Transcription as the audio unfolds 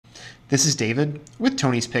This is David with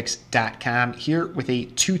Tony'sPicks.com here with a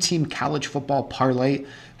two-team college football parlay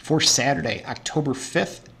for Saturday, October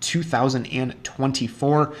 5th,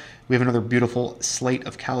 2024. We have another beautiful slate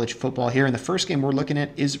of college football here. And the first game we're looking at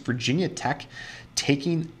is Virginia Tech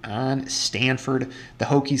taking on Stanford. The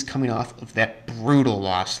Hokies coming off of that brutal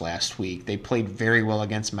loss last week. They played very well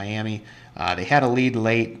against Miami. They had a lead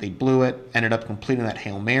late. They blew it, ended up completing that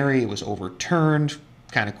Hail Mary. It was overturned,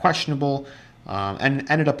 kind of questionable. And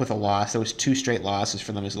ended up with a loss. There was two straight losses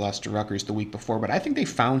for them as they lost to Rutgers the week before. But I think they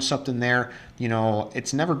found something there. You know,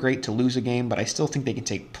 it's never great to lose a game, but I still think they can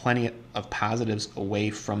take plenty of positives away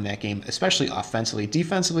from that game, especially offensively.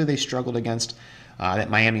 Defensively, they struggled against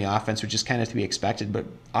that Miami offense, which is kind of to be expected. But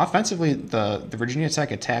offensively, the Virginia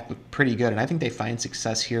Tech attack looked pretty good, and I think they find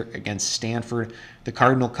success here against Stanford. The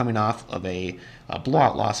Cardinal coming off of a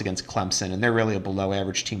blowout loss against Clemson, and they're really a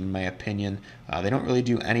below-average team in my opinion. They don't really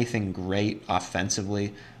do anything great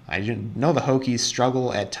offensively. I didn't know the Hokies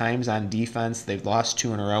struggle at times on defense. They've lost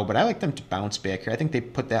two in a row, but I like them to bounce back here. I think they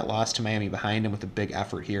put that loss to Miami behind them with a big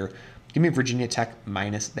effort here. Give me Virginia Tech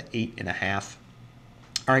minus the 8.5.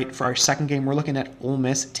 All right, for our second game, we're looking at Ole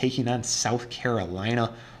Miss taking on South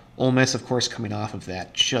Carolina. Ole Miss, of course, coming off of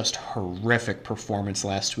that just horrific performance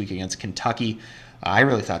last week against Kentucky. I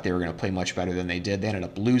really thought they were going to play much better than they did. They ended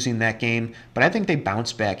up losing that game, but I think they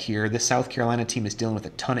bounced back here. This South Carolina team is dealing with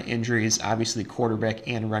a ton of injuries. Obviously, quarterback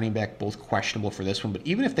and running back both questionable for this one, but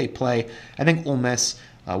even if they play, I think Ole Miss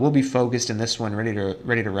will be focused in this one, ready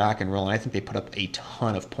to rock and roll, and I think they put up a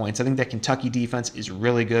ton of points. I think that Kentucky defense is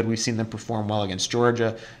really good. We've seen them perform well against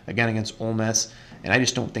Georgia, again against Ole Miss, and I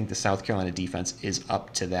just don't think the South Carolina defense is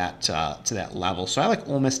up to that level. So I like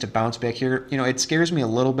Ole Miss to bounce back here. You know, it scares me a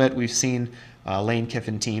little bit. We've seen Lane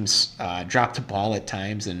Kiffin teams drop the ball at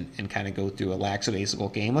times and kind of go through a lackadaisical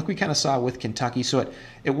game like we kind of saw with Kentucky. So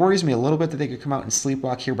it worries me a little bit that they could come out and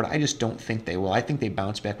sleepwalk here, but I just don't think they will. I think they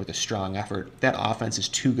bounce back with a strong effort. That offense is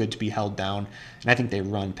too good to be held down, and I think they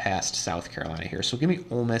run past South Carolina here. So give me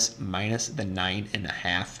Ole Miss minus the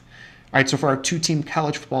 9.5. All right, so for our two-team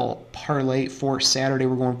college football parlay for Saturday,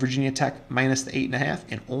 we're going Virginia Tech minus the 8.5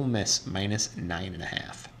 and Ole Miss minus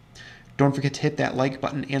 9.5. Don't forget to hit that like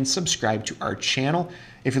button and subscribe to our channel.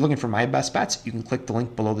 If you're looking for my best bets, you can click the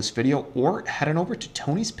link below this video or head on over to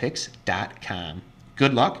Tony'sPicks.com.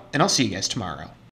 Good luck, and I'll see you guys tomorrow.